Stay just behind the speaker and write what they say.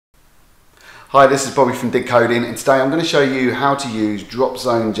Hi, this is Bobby from Dig Coding, and today I'm going to show you how to use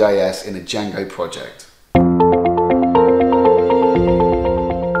Dropzone Js in a Django project.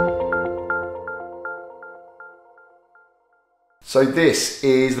 So this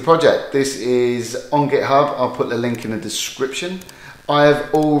is the project. This is on GitHub. I'll put the link in the description. I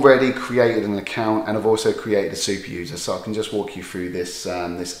have already created an account and I've also created a super user, so I can just walk you through this,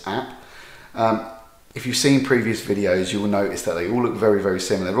 this app. If you've seen previous videos, you will notice that they all look very, very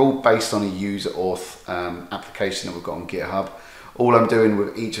similar. They're all based on a user auth application that we've got on GitHub. All I'm doing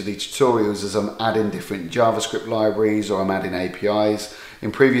with each of these tutorials is I'm adding different JavaScript libraries or I'm adding APIs.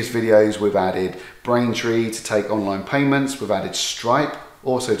 In previous videos, we've added Braintree to take online payments. We've added Stripe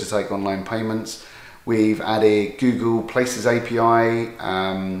also to take online payments. We've added Google Places API.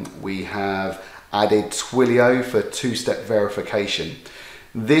 We have added Twilio for two-step verification.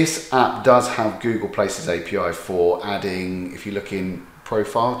 This app does have Google Places API for adding, if you look in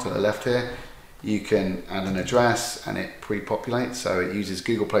profile to the left here, you can add an address and it pre-populates. So it uses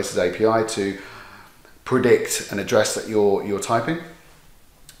Google Places API to predict an address that you're typing,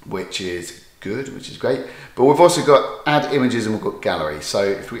 which is good, which is great. But we've also got add images and we've got gallery. So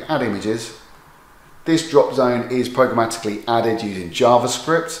if we add images, this drop zone is programmatically added using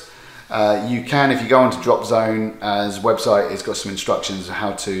JavaScript. You can, if you go onto Dropzone's website, it's got some instructions on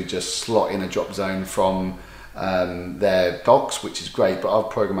how to just slot in a drop zone from their docs, which is great, but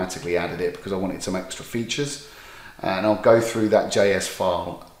I've programmatically added it because I wanted some extra features. And I'll go through that JS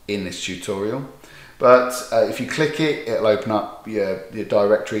file in this tutorial. But if you click it, it'll open up your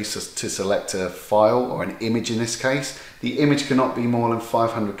directory to select a file or an image in this case. The image cannot be more than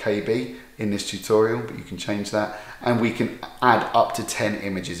 500 KB in this tutorial, but you can change that. And we can add up to 10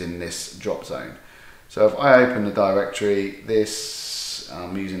 images in this drop zone. So if I open the directory,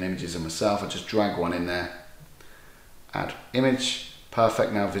 I'm using images of myself, I just drag one in there, add image,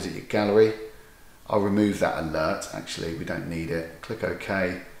 perfect. Now visit your gallery. I'll remove that alert, actually, we don't need it. Click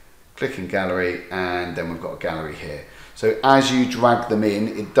OK, click in gallery, and then we've got a gallery here. So as you drag them in,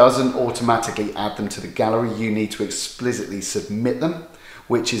 it doesn't automatically add them to the gallery. You need to explicitly submit them,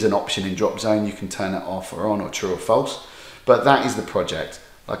 which is an option in Dropzone. You can turn it off or on or true or false. But that is the project.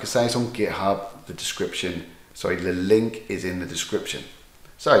 Like I say, it's on GitHub. The link is in the description.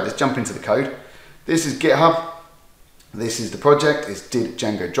 So let's jump into the code. This is GitHub. This is the project. It's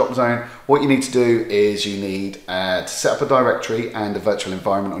Django Dropzone. What you need to do is you need to set up a directory and a virtual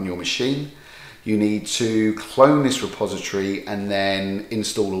environment on your machine. You need to clone this repository and then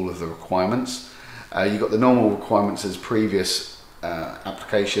install all of the requirements. You've got the normal requirements as previous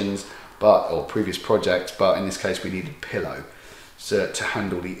applications or previous projects, but in this case we needed Pillow to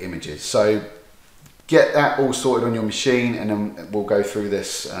handle the images. So get that all sorted on your machine and then we'll go through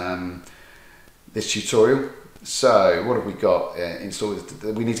this this tutorial. So what have we got installed?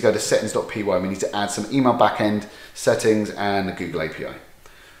 We need to go to settings.py. We need to add some email backend settings and a Google API.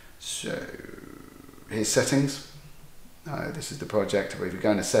 So here's settings. This is the project. If we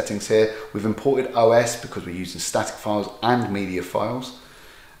go into settings here, we've imported OS because we're using static files and media files.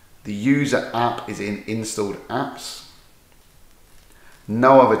 The user app is in installed apps.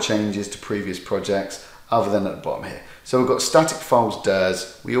 No other changes to previous projects other than at the bottom here. So we've got static files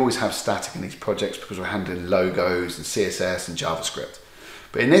DIRs. We always have static in these projects because we're handling logos and CSS and JavaScript.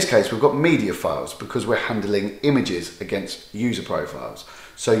 But in this case, we've got media files because we're handling images against user profiles.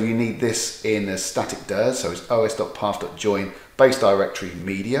 So you need this in a static DIRs, so it's os.path.join base directory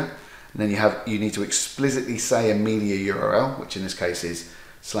media. And then you need to explicitly say a media URL, which in this case is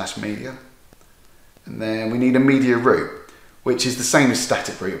 /media. And then we need a media root, which is the same as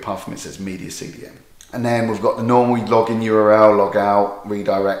static root, apart from it says media CDN. And then we've got the normal login URL, logout,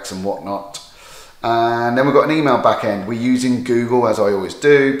 redirects and whatnot. And then we've got an email backend. We're using Google, as I always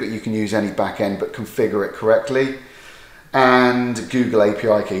do, but you can use any backend, but configure it correctly. And Google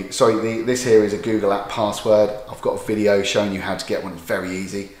API key. Sorry, this here is a Google app password. I've got a video showing you how to get one. It's very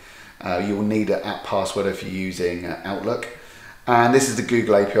easy. You will need an app password if you're using Outlook. And this is the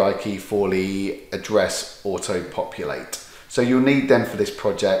Google API key for the address auto-populate. So you'll need them for this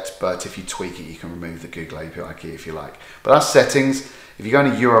project, but if you tweak it, you can remove the Google API key if you like. But our settings, if you go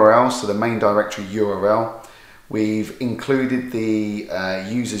into URL, so the main directory URL, we've included the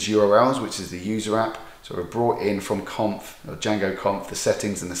user's URLs, which is the user app. So we've brought in from conf, or Django conf, the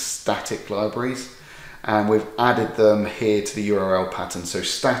settings and the static libraries. And we've added them here to the URL pattern. So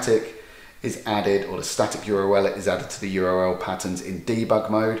static is added, or the static URL is added to the URL patterns in debug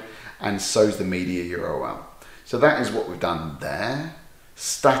mode, and so is the media URL. So that is what we've done there.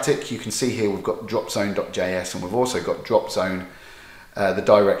 Static, you can see here we've got Dropzone.js and we've also got Dropzone, the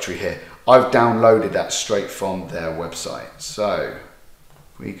directory here. I've downloaded that straight from their website. So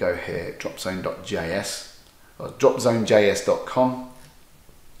we go here, dropzone.js, or dropzonejs.com.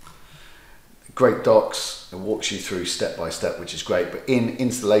 Great docs, it walks you through step by step, which is great. But in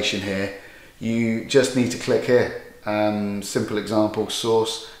installation here, you just need to click here, simple example,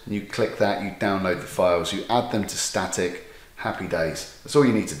 source, and you click that, you download the files, you add them to static, happy days. That's all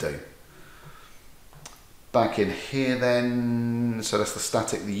you need to do. Back in here then, so that's the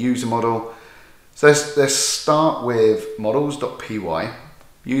static, the user model. So let's start with models.py,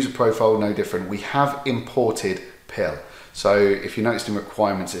 user profile, no different. We have imported pill. So if you noticed in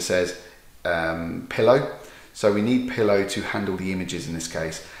requirements, it says pillow. So we need pillow to handle the images in this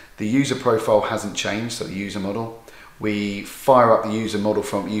case. The user profile hasn't changed, so the user model. We fire up the user model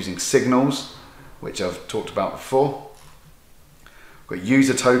from using signals, which I've talked about before. We've got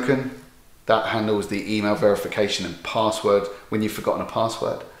user token, that handles the email verification and password when you've forgotten a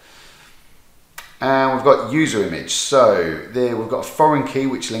password. And we've got user image. So there we've got a foreign key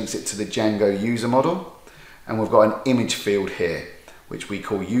which links it to the Django user model. And we've got an image field here, which we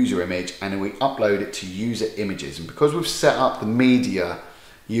call user image, and then we upload it to user images. And because we've set up the media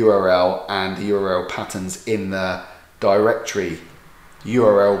URL and the URL patterns in the directory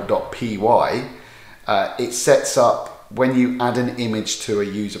url.py, it sets up, when you add an image to a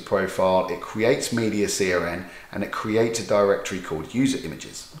user profile, it creates media CRN and it creates a directory called user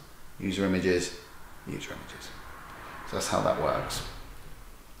images. User images, user images. So that's how that works.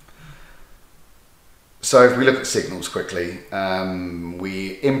 So if we look at signals quickly,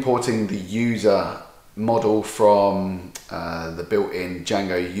 we're importing the user model from the built-in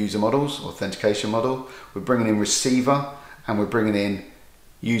Django user models, authentication model. We're bringing in receiver and we're bringing in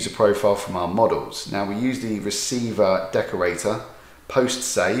user profile from our models. Now we use the receiver decorator, post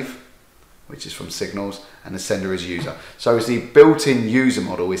save, which is from signals, and the sender is user. So as the built-in user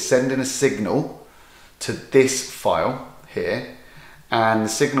model is sending a signal to this file here, and the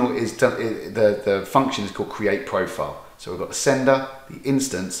signal is the function is called create profile. So we've got the sender, the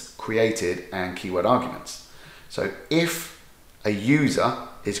instance, created, and keyword arguments. So if a user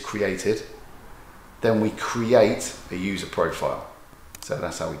is created, then we create a user profile. So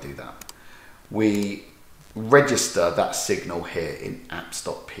that's how we do that. We register that signal here in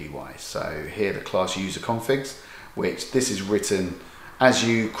apps.py. So here the class user configs, which this is written as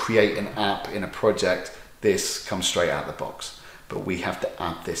you create an app in a project, this comes straight out of the box. But we have to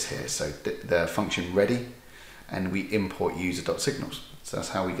add this here. So the function ready, and we import user.signals. So that's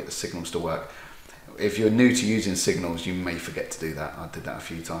how we get the signals to work. If you're new to using signals, you may forget to do that. I did that a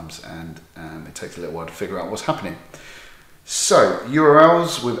few times, and it takes a little while to figure out what's happening. So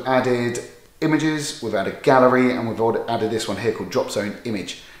URLs, we've added images, we've added gallery, and we've added this one here called Dropzone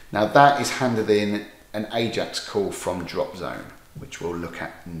image. Now that is handed in an AJAX call from Dropzone, which we'll look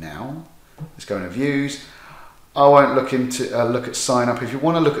at now. Let's go into views. I won't look at sign up. If you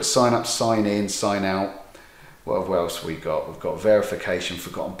want to look at sign up, sign in, sign out. What else have we got? We've got verification,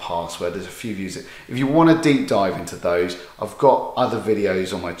 forgotten password. There's a few views. If you want to deep dive into those, I've got other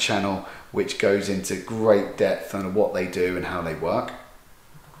videos on my channel which goes into great depth on what they do and how they work.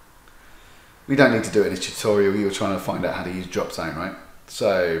 We don't need to do it in this tutorial. You were trying to find out how to use Dropzone, right?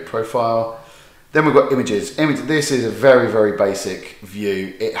 So profile. Then we've got images. This is a very, very basic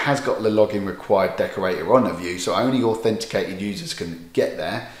view. It has got the login required decorator on the view, so only authenticated users can get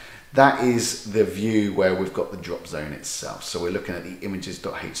there. That is the view where we've got the drop zone itself. So we're looking at the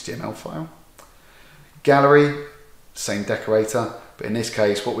images.html file. Gallery, same decorator, but in this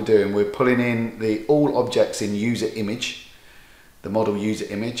case, what we're doing, we're pulling in the all objects in user image, the model user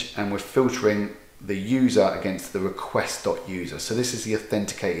image, and we're filtering the user against the request.user. So this is the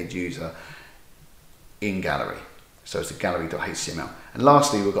authenticated user in gallery. So it's a gallery.html. And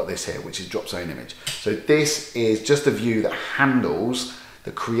lastly, we've got this here, which is Dropzone image. So this is just a view that handles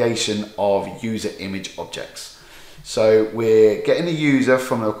the creation of user image objects. So we're getting the user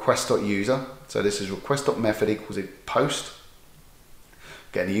from the request.user. So this is request.method equals a post.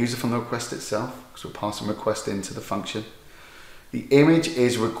 Getting the user from the request itself, because we're passing request into the function. The image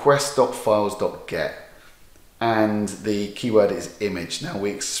is request.files.get. And the keyword is image. Now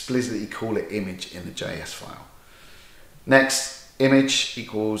we explicitly call it image in the JS file. Next, image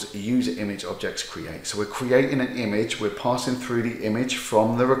equals user image objects create. So we're creating an image, we're passing through the image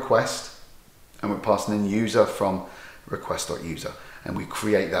from the request, and we're passing in user from request.user, and we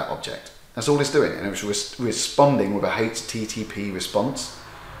create that object. That's all it's doing, and it's responding with a HTTP response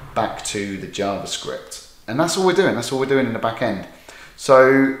back to the JavaScript. And that's all we're doing, that's all we're doing in the back end.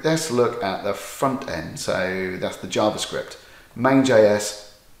 So let's look at the front end. So that's the JavaScript. Main.js,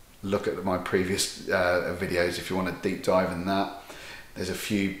 look at my previous videos if you want to deep dive in that. There's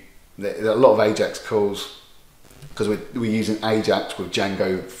a lot of AJAX calls. because we're using AJAX with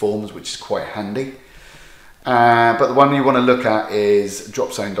Django forms, which is quite handy. But the one you want to look at is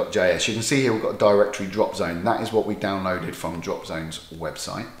Dropzone.js. You can see here we've got a directory Dropzone. That is what we downloaded from Dropzone's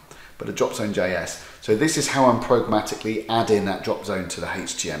website, but a Dropzone JS. So this is how I'm programmatically adding that Dropzone to the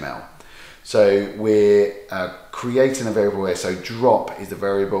HTML. So we're creating a variable here. So drop is the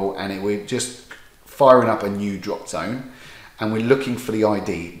variable, and we're just firing up a new Dropzone, and we're looking for the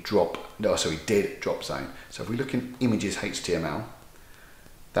ID did Dropzone. So if we look in images HTML,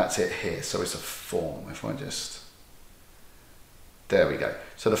 that's it here. So it's a form. If I just, there we go.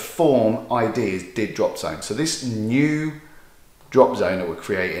 So the form ID is did Dropzone. So this new Dropzone that we're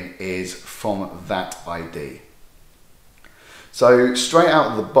creating is from that ID. So straight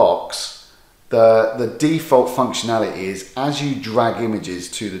out of the box, the default functionality is as you drag images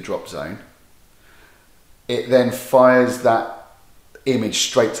to the Dropzone, it then fires that image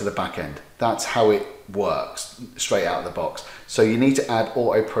straight to the back end. That's how it works straight out of the box. So you need to add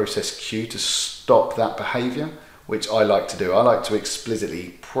auto process queue to stop that behavior, which I like to do. I like to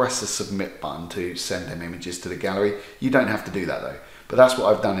explicitly press the submit button to send them images to the gallery. You don't have to do that though, but that's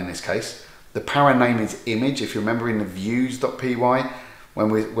what I've done in this case. The para name is image. If you remember in the views.py, when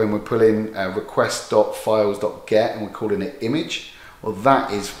we're pulling request.files.get and we're calling it image, well,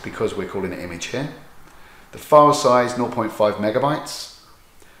 that is because we're calling it image here. The file size 0.5 megabytes.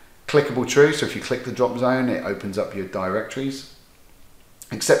 Clickable true, so if you click the drop zone, it opens up your directories.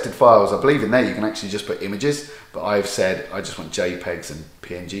 Accepted files, I believe in there you can actually just put images, but I've said I just want JPEGs and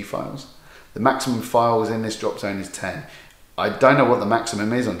PNG files. The maximum files in this drop zone is 10. I don't know what the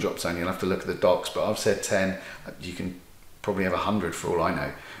maximum is on drop zone, you'll have to look at the docs, but I've said 10. You can probably have 100 for all I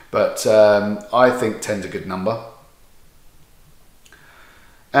know, but I think 10's a good number.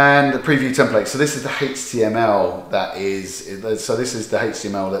 And the preview template. So this is the HTML that is, so this is the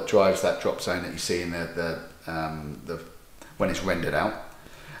HTML that drives that drop zone that you see in when it's rendered out.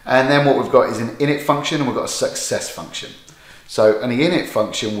 And then what we've got is an init function and we've got a success function. So in the init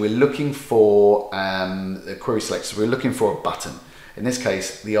function, we're looking for the query select. So we're looking for a button. In this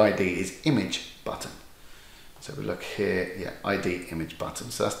case, the ID is image button. So we look here, yeah, ID image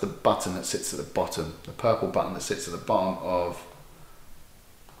button. So that's the button that sits at the bottom, the purple button that sits at the bottom of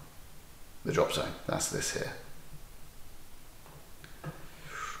the drop zone. That's this here.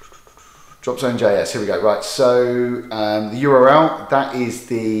 Dropzone Js, here we go. Right, so the URL, that is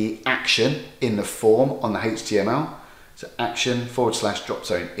the action in the form on the HTML. So action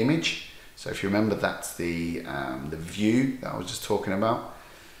 /dropzone image. So if you remember, that's the view that I was just talking about.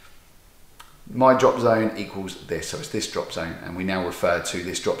 My drop zone equals this, so it's this drop zone, and we now refer to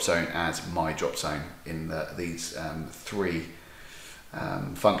this drop zone as my drop zone in these three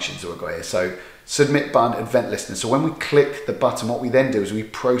functions that we've got here. So submit button, event listener. So when we click the button, what we then do is we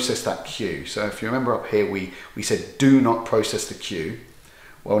process that queue. So if you remember up here, we said do not process the queue.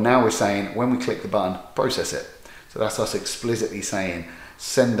 Well, now we're saying when we click the button, process it. So that's us explicitly saying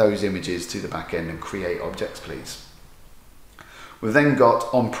send those images to the back end and create objects, please. We've then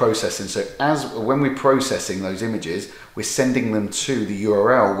got on processing. So when we're processing those images, we're sending them to the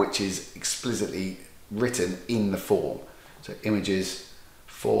URL, which is explicitly written in the form. So images,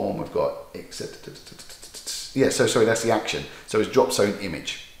 form, we've got, yeah, so sorry, that's the action. So it's Dropzone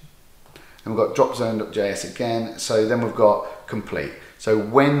image. And we've got Dropzone.js again. So then we've got complete. So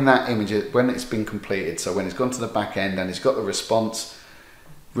when that image, when it's been completed, so when it's gone to the back end and it's got the response,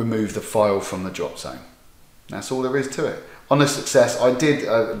 remove the file from the Dropzone. That's all there is to it. On the success, I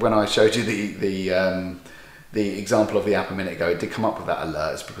did, when I showed you the example of the app a minute ago, it did come up with that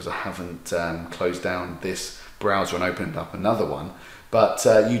alerts because I haven't closed down this browser and opened up another one. But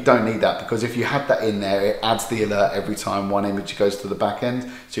you don't need that, because if you had that in there, it adds the alert every time one image goes to the back end.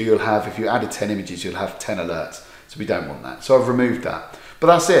 So you'll have, if you added 10 images, you'll have 10 alerts. So we don't want that. So I've removed that. But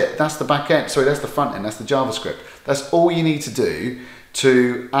that's it. That's the back end. Sorry, that's the front end. That's the JavaScript. That's all you need to do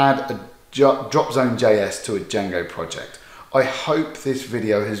to add a Dropzone JS to a Django project. I hope this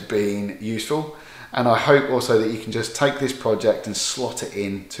video has been useful, and I hope also that you can just take this project and slot it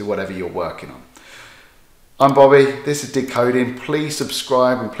into whatever you're working on. I'm Bobby, this is Decoding. Please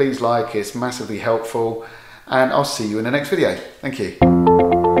subscribe and please like, it's massively helpful, and I'll see you in the next video. Thank you.